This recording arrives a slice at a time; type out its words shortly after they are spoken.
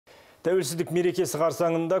Тәуелсіздік мерекесі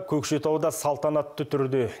қарсаңында Көкшетауда салтанатты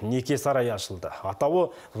түрде неке сарайы ашылды. Атауы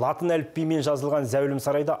латын әліпбиімен жазылған зәулім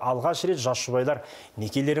сарайда алғаш рет жас жұбайлар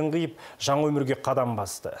некелерін қиып, жаңа өмірге қадам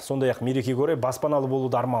басты. Сондай-ақ мерекеге орай баспаналы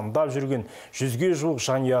болуды армандап жүрген 100-ге жуық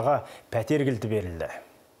жанұяға пәтер кілті берілді.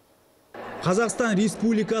 Қазақстан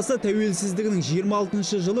Республикасы тәуелсіздігінің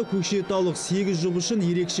 26 жылы көкшетаулық 8 жұп үшін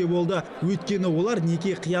ерекше болды. Өйткені олар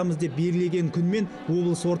неке қиямыз деп белгілеген күнмен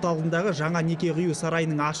облыс орталығындағы жаңа неке қию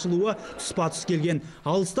сарайының ашылуы тұспа-тұс келген.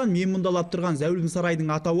 Алыстан менмұндалап тұрған зәулім сарайдың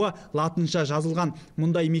атауы латынша жазылған.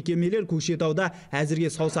 Мұндай мекемелер Көкшетауда әзірге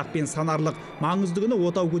саусақпен санарлық. Маңыздығыны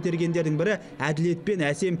отау көтергендердің бірі әділет пен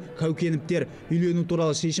әсем Кәукеновтер. Үйлену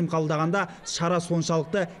туралы шешім қабылдағанда шара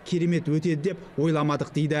соншалықты керемет өтеді деп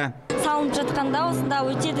ойламадық дейді. Салынып жатқанда осында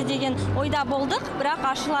өтеді деген ойда болдық, бірақ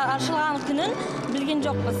ашылған күнін білген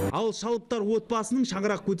жоқпыз. Ал Шалыптар отбасының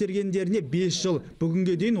шаңырақ көтергендеріне 5 жыл.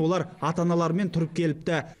 Бүгінге дейін олар ата-аналарымен тұрып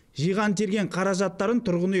келіпті. Жиған терген қаражаттарын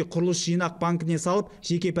тұрғын үй құрылыс жинақ банкіне салып,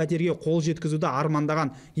 жеке пәтерге қол жеткізуді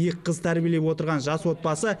армандаған. 2 қыз тәрбиелеп отырған жас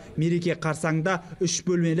отбасы мереке қарсаңында 3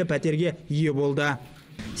 бөлмелі пәтерге ие болды.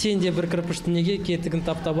 Сенде бір кірпішті неге кетігін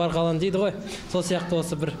тапта бар қалан дейді ғой. Сол сияқты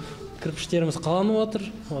осы бір кірпіштеріміз қаланып отыр.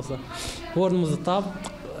 Осы орнымызды тап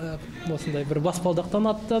осындай бір баспалдақтан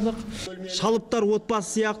аттадық. Шалыптар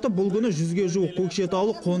отбасы сияқты бұл күні 100-ге жуық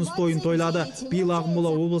көкшетаулық қоныс тойын тойлады. Биыл Ақмола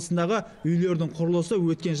облысындағы үйлердің құрылысы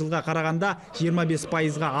өткен жылға қарағанда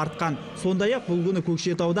 25%-ға артқан. Сондай-ақ бұл күні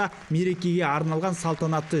Көкшетауда мерекеге арналған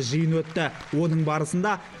салтанатты жиын өтті. Оның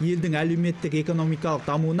барысында елдің әлеуметтік экономикалық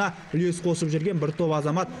дамуына үлес қосып жүрген бір топ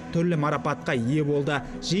азамат түрлі марапатқа ие болды.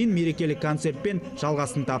 Жиын мерекелік концертпен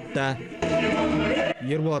жалғасын тапты.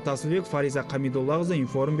 Ерболат Асылбек, Фариза Қамидоллақызы,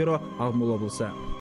 информбюро, Ақмола облысы.